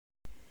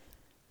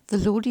The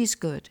Lord is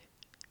good,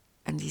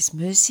 and His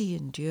mercy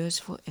endures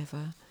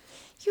forever.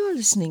 You are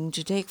listening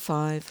to Take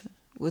 5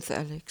 with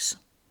Alex.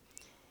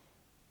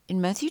 In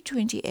Matthew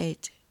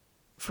 28,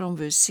 from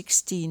verse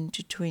 16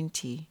 to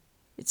 20,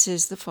 it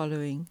says the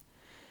following: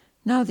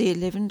 Now the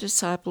 11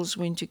 disciples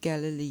went to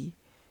Galilee,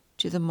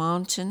 to the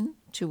mountain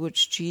to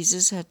which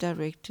Jesus had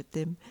directed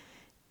them.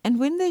 And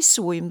when they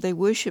saw Him, they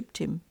worshipped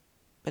Him,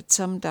 but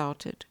some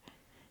doubted.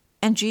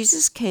 And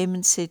Jesus came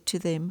and said to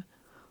them,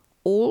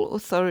 All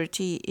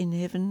authority in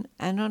heaven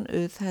and on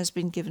earth has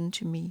been given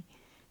to me.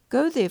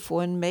 Go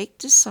therefore and make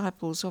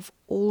disciples of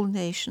all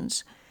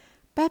nations,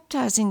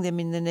 baptizing them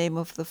in the name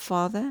of the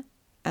Father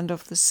and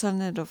of the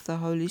Son and of the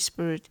Holy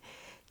Spirit,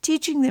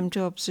 teaching them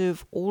to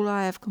observe all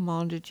I have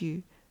commanded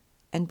you.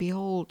 And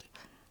behold,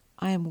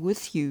 I am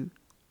with you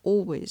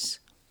always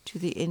to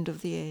the end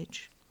of the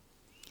age.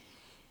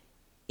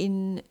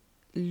 In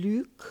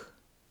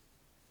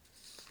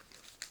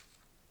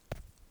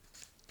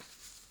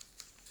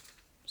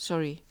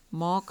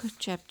Mark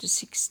chapter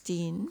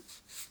 16,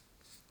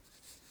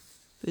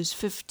 verse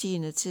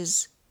 15, it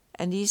says,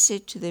 And He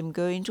said to them,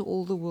 Go into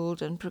all the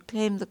world and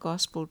proclaim the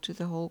gospel to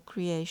the whole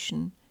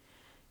creation.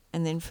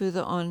 And then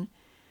further on,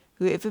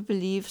 whoever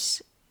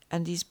believes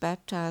and is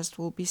baptized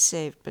will be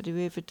saved, but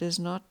whoever does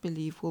not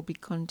believe will be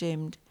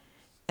condemned.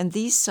 And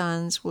these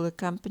signs will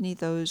accompany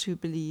those who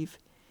believe.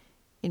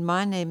 In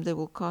my name they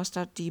will cast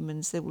out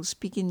demons, they will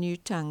speak in new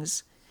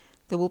tongues,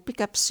 they will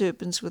pick up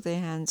serpents with their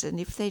hands, and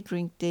if they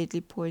drink deadly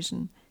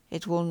poison,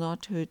 it will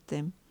not hurt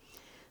them.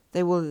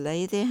 They will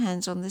lay their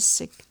hands on the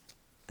sick,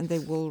 and they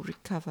will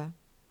recover.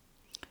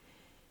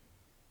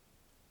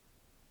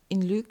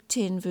 In Luke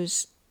 10,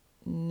 verse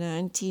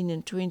 19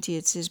 and 20,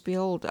 it says,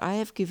 Behold, I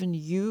have given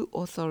you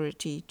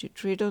authority to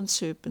tread on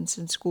serpents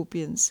and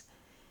scorpions,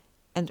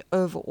 and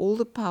over all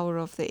the power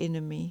of the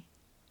enemy,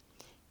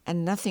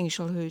 and nothing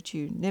shall hurt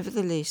you.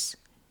 Nevertheless,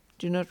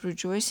 do not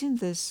rejoice in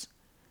this,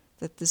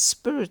 that the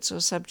spirits are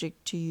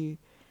subject to you,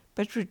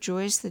 but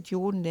rejoice that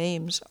your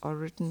names are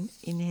written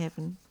in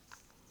heaven.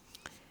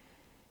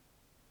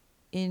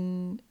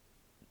 In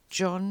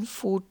John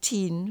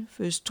 14,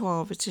 verse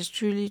 12, it says,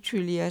 Truly,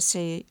 truly, I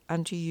say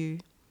unto you,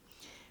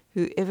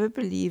 whoever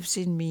believes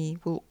in me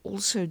will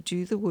also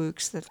do the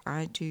works that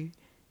I do,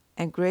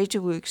 and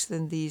greater works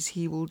than these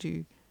he will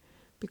do,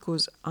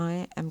 because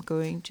I am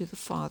going to the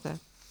Father.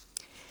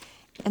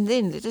 And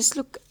then let us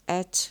look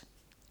at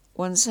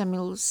 1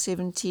 Samuel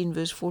 17,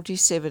 verse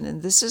 47,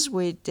 and this is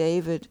where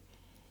David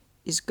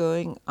is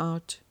going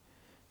out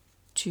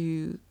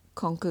to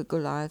conquer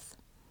Goliath.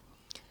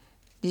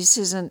 He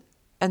says, and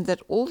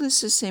that all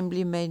this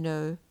assembly may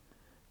know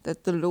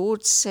that the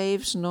Lord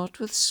saves not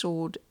with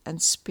sword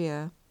and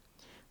spear,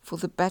 for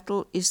the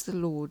battle is the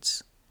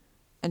Lord's,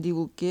 and He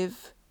will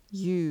give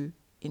you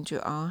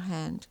into our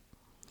hand.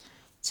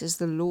 It says,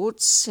 the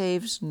Lord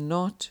saves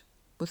not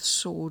with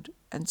sword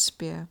and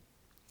spear.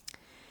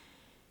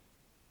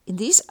 In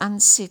these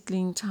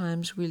unsettling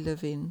times we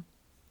live in,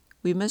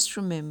 we must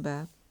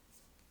remember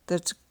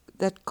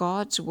that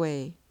God's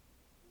way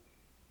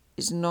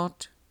is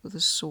not with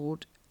a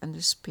sword and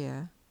a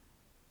spear,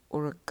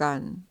 or a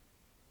gun,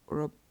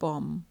 or a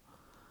bomb,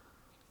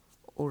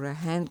 or a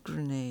hand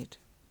grenade.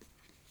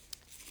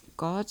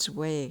 God's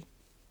way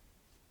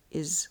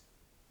is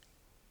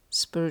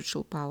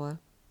spiritual power.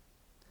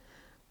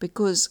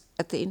 Because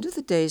at the end of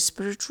the day,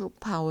 spiritual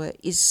power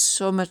is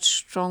so much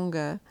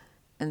stronger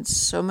and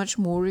so much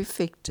more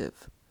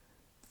effective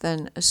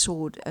than a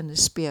sword and a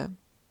spear.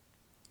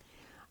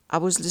 I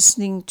was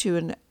listening to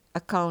an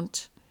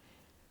account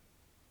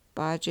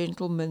by a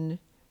gentleman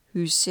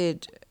who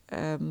said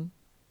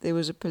there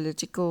was a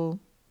political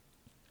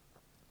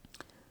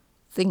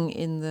thing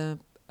in the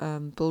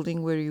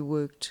building where he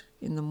worked,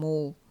 in the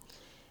mall,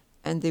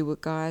 and there were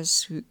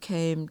guys who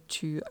came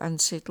to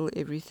unsettle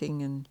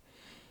everything, and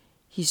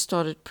he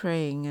started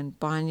praying and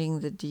binding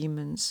the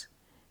demons,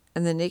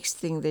 and the next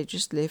thing they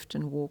just left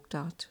and walked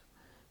out.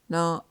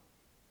 Now,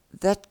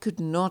 that could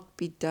not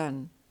be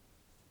done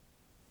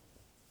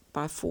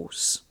by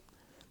force.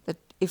 That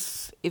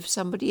if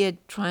somebody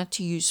had tried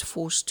to use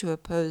force to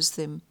oppose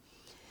them,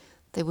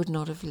 they would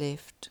not have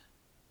left.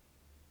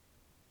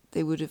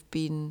 There would have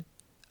been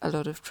a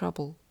lot of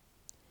trouble.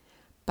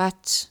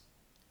 But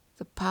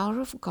the power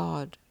of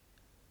God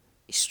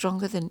is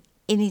stronger than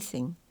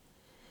anything.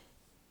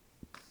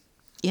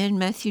 Here in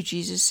Matthew,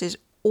 Jesus says,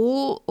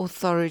 all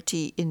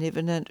authority in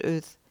heaven and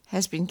earth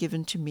has been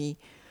given to me.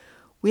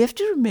 We have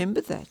to remember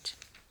that.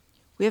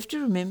 We have to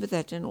remember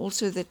that, and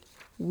also that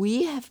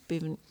we have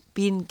been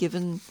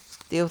given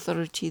the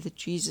authority that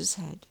Jesus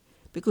had,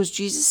 because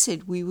Jesus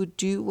said we would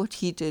do what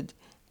He did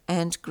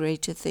and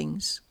greater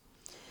things.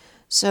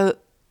 So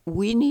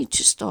we need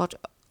to start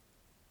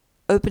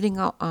opening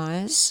our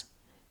eyes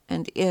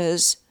and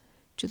ears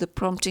to the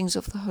promptings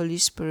of the Holy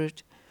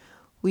Spirit.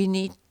 We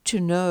need to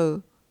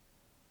know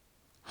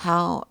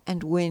how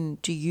and when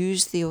to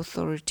use the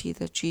authority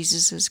that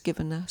Jesus has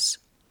given us.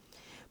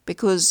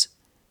 Because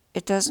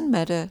it doesn't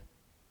matter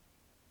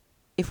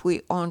if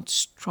we aren't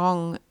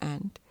strong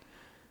and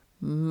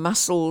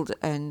muscled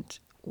and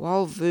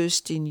well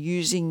versed in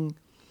using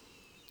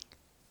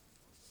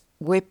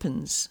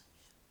weapons,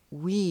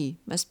 we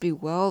must be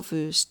well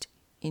versed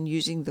in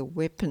using the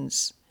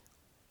weapons,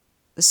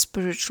 the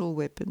spiritual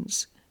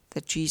weapons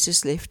that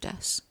Jesus left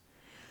us.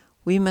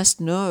 We must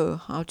know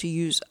how to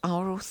use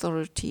our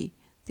authority,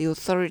 the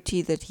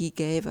authority that He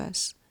gave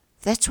us.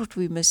 That's what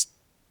we must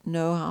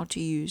know how to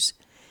use.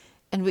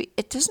 And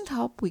it doesn't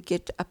help we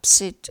get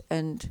upset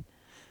and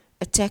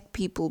attack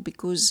people,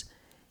 because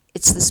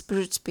it's the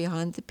spirits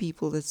behind the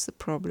people that's the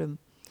problem.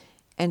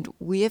 And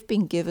we have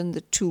been given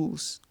the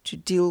tools to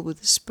deal with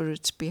the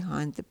spirits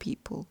behind the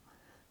people.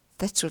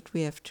 That's what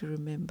we have to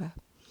remember.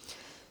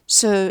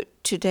 So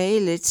today,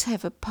 let's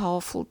have a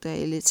powerful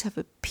day. Let's have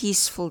a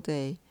peaceful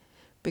day,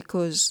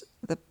 because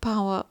the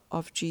power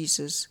of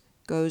Jesus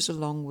goes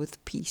along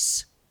with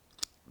peace.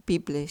 Be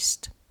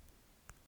blessed.